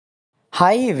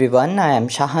Hi everyone, I am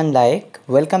Shahan.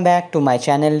 Welcome back to my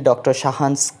channel Dr.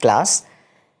 Shahan's class.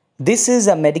 This is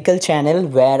a medical channel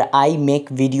where I make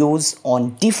videos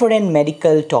on different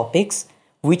medical topics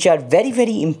which are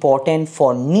very important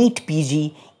for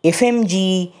NEETPG,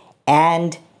 FMGE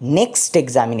and next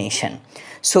examination.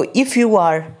 So if you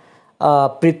are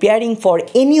preparing for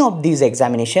any of these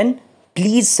examination,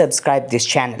 please subscribe this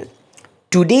channel.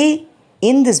 Today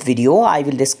in this video I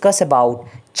will discuss about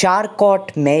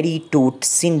Charcot-Marie-Tooth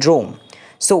syndrome.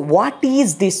 So what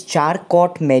is this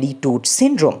Charcot-Marie-Tooth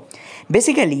syndrome?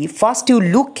 Basically, first you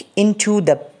look into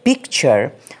the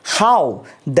picture how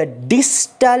the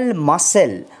distal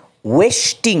muscle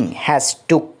wasting has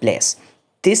took place.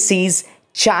 This is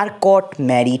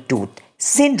Charcot-Marie-Tooth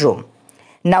syndrome.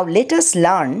 Now let us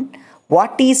learn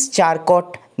what is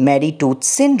Charcot-Marie-Tooth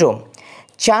syndrome.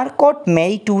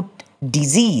 Charcot-Marie-Tooth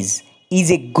disease is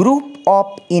a group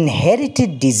of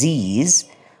inherited disease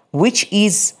which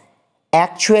is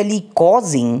actually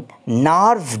causing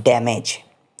nerve damage,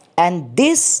 and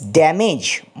this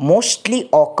damage mostly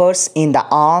occurs in the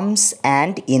arms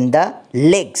and in the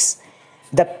legs.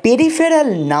 The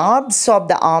peripheral nerves of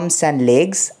the arms and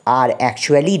legs are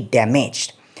actually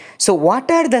damaged. So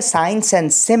what are the signs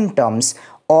and symptoms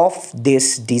of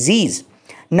this disease?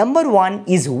 Number one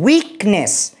is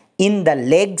weakness in the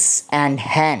legs and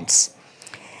hands,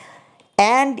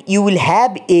 and you will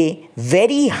have a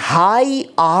very high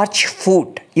arch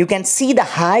foot. You can see the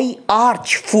high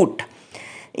arch foot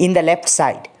in the left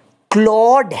side.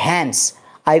 Clawed hands.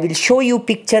 I will show you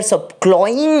pictures of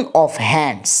clawing of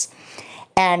hands.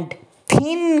 And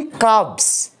thin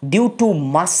curves due to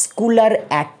muscular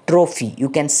atrophy. You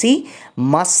can see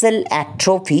muscle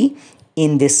atrophy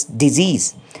in this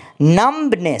disease.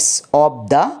 Numbness of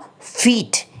the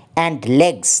feet and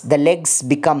legs. The legs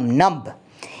become numb,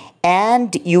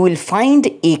 and you will find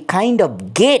a kind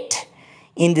of gait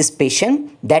in this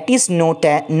patient that is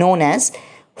known as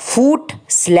foot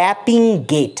slapping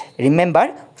gait.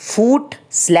 Remember, foot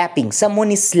slapping.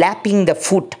 Someone is slapping the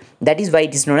foot. That is why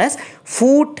it is known as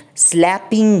foot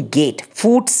slapping gait.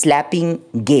 Foot slapping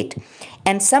gait.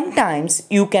 And sometimes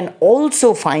you can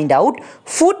also find out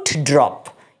foot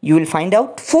drop. You will find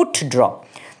out foot drop.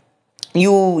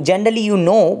 You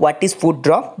know what is foot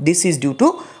drop. This is due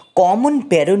to common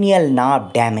peroneal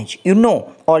nerve damage. You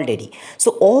know already.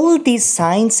 So all these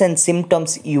signs and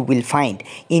symptoms you will find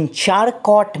in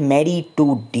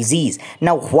Charcot-Marie-Tooth disease.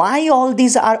 Now why all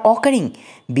these are occurring?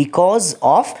 Because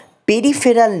of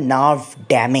peripheral nerve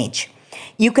damage.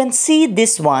 You can see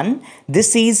this one.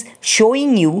 This is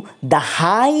showing you the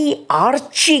high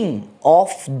arching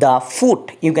of the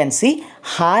foot. You can see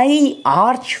high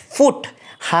arch foot.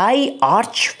 High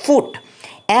arch foot.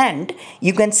 And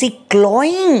you can see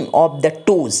clawing of the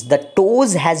toes. The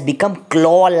toes has become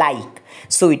claw-like.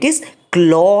 So it is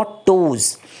claw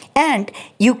toes. And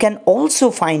you can also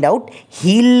find out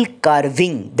heel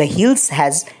curving. The heels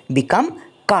has become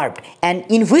curved. And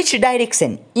in which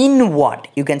direction? Inward.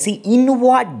 You can see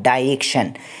inward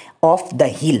direction of the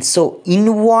heel. So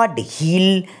inward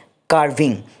heel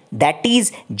curving. That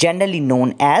is generally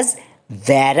known as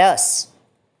varus.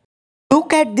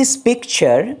 Look at this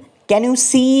picture. Can you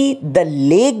see the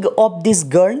leg of this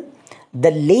girl?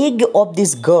 The leg of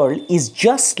this girl is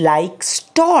just like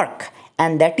stork,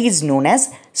 and that is known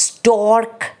as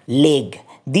stork leg.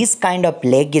 This kind of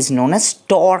leg is known as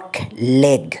stork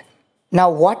leg. Now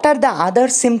what are the other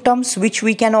symptoms which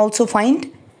we can also find?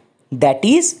 That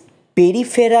is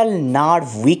peripheral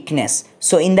nerve weakness.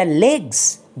 So in the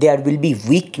legs there will be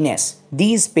weakness.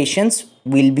 These patients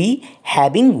will be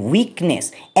having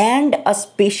weakness and a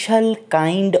special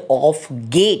kind of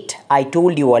gait. I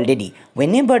told you already,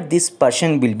 whenever this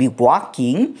person will be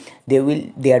walking, there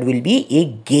will be a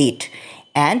gait,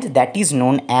 and that is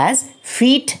known as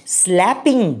feet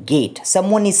slapping gait.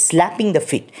 Someone is slapping the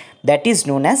feet. That is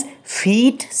known as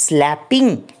feet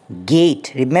slapping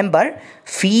gait. Remember,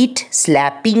 feet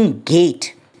slapping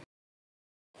gait.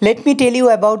 Let me tell you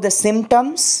about the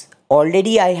symptoms.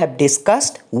 Already I have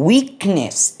discussed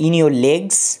weakness in your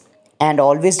legs, and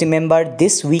always remember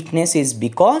this weakness is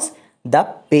because the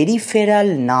peripheral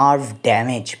nerve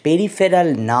damage.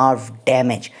 Peripheral nerve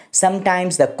damage.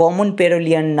 Sometimes the common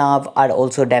peroneal nerve are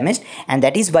also damaged, and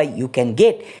that is why you can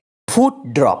get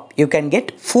foot drop. You can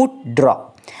get foot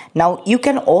drop. Now you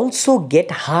can also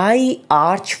get high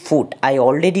arch foot. I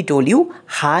already told you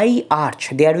high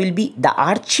arch. There will be the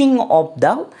arching of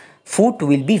the foot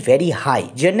will be very high.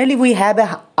 Generally we have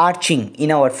a arching in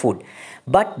our foot,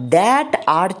 but that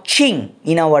arching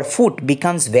in our foot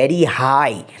becomes very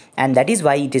high, and that is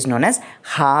why it is known as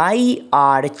high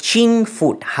arching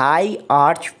foot. High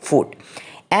arch foot.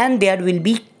 And there will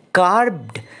be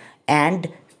curved and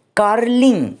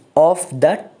curling of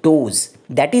the toes.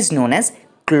 That is known as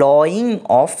clawing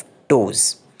of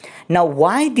toes. Now,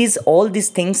 why all these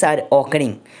things are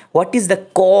occurring? What is the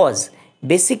cause?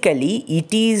 Basically,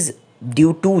 it is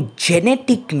due to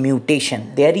genetic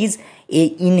mutation. There is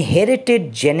a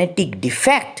inherited genetic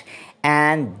defect,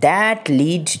 and that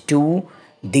leads to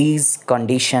this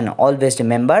condition. Always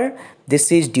remember,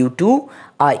 this is due to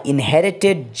a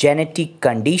inherited genetic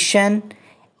condition,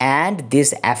 and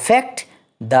this affect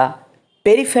the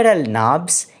peripheral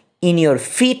nerves in your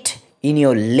feet, in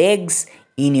your legs,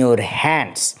 in your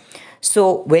hands.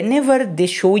 So whenever they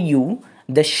show you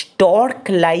the stork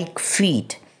like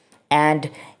feet and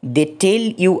they tell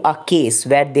you a case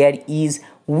where there is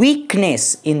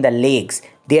weakness in the legs,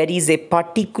 there is a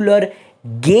particular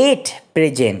gait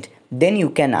present, then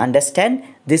you can understand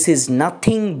this is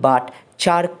nothing but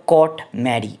Charcot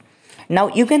Marie. Now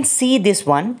you can see this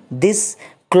one, this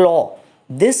claw,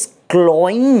 this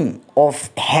clawing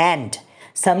of hand,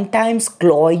 sometimes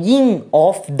clawing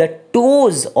of the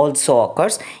toes also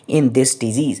occurs in this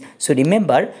disease. So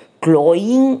remember,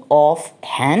 clawing of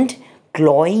hand,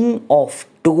 clawing of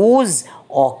toes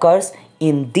occurs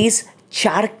in this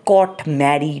Charcot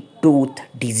Marie tooth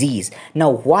disease. Now,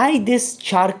 why this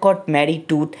Charcot Marie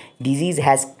tooth disease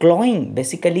has clawing?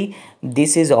 Basically,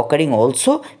 this is occurring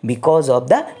also because of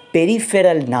the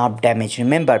peripheral nerve damage.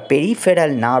 Remember,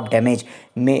 peripheral nerve damage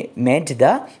made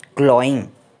the clawing.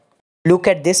 Look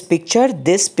at this picture.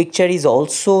 This picture is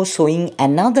also showing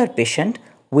another patient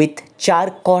with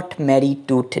Charcot Marie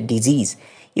tooth disease.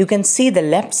 You can see the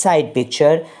left side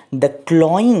picture, the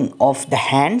clawing of the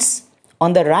hands.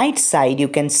 On the right side, you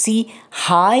can see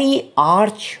high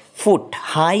arch foot.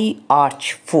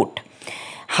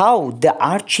 How the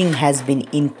arching has been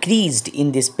increased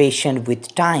in this patient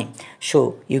with time.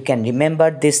 So you can remember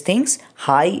these things,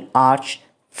 high arch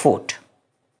foot.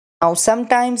 Now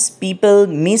sometimes people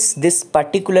miss this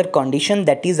particular condition,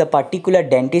 that is a particular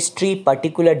dentistry,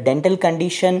 particular dental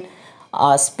condition,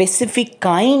 a specific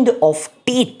kind of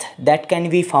teeth that can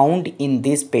be found in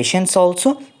these patients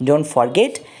also. Don't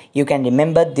forget, you can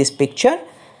remember this picture.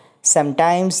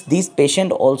 Sometimes these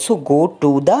patients also go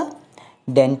to the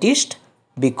dentist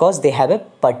because they have a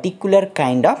particular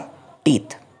kind of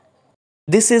teeth.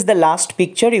 This is the last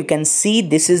picture. You can see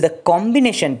this is the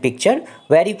combination picture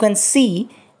where you can see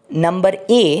number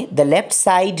A, the left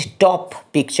side top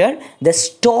picture, the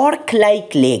stork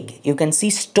like leg. You can see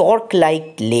stork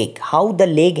like leg, how the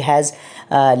leg has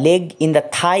leg in the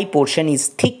thigh portion is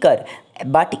thicker,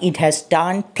 but it has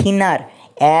turned thinner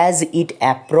as it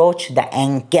approach the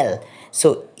ankle.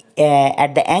 So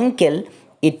at the ankle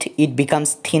it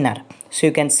becomes thinner. So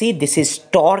you can see this is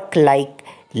stork like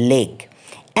leg.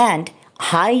 And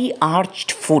high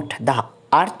arched foot, the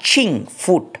arching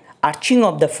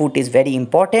of the foot is very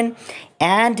important.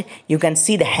 And you can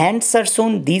see the hands are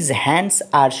shown. These hands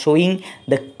are showing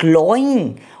the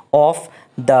clawing of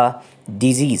the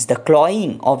disease, the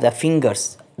clawing of the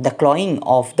fingers, the clawing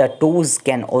of the toes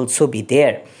can also be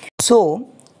there. So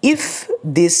if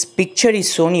this picture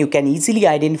is shown, you can easily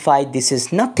identify this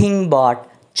is nothing but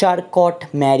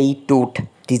Charcot Marie tooth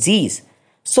disease.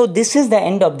 So this is the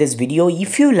end of this video.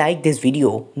 If you like this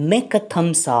video, make a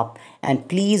thumbs up and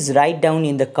please write down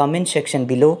in the comment section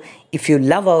below. If you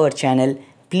love our channel,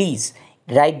 please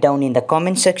write down in the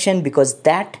comment section, because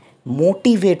that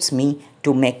motivates me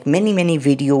to make many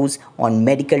videos on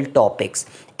medical topics.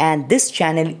 And this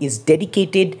channel is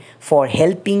dedicated for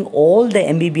helping all the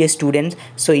MBBS students.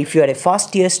 So if you are a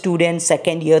first year student,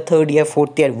 second year, third year,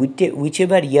 fourth year,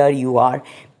 whichever year you are,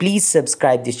 please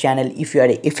subscribe this channel. If you are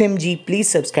a FMG, please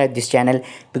subscribe this channel,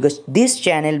 because this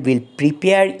channel will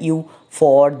prepare you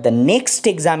for the next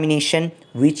examination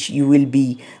which you will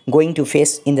be going to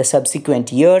face in the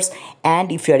subsequent years.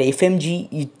 And if you are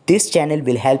FMG, this channel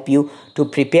will help you to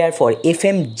prepare for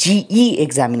FMGE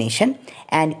examination.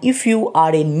 And if you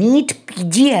are a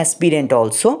NEETPG aspirant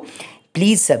also,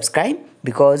 please subscribe,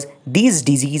 because these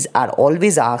diseases are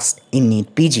always asked in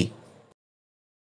NEETPG.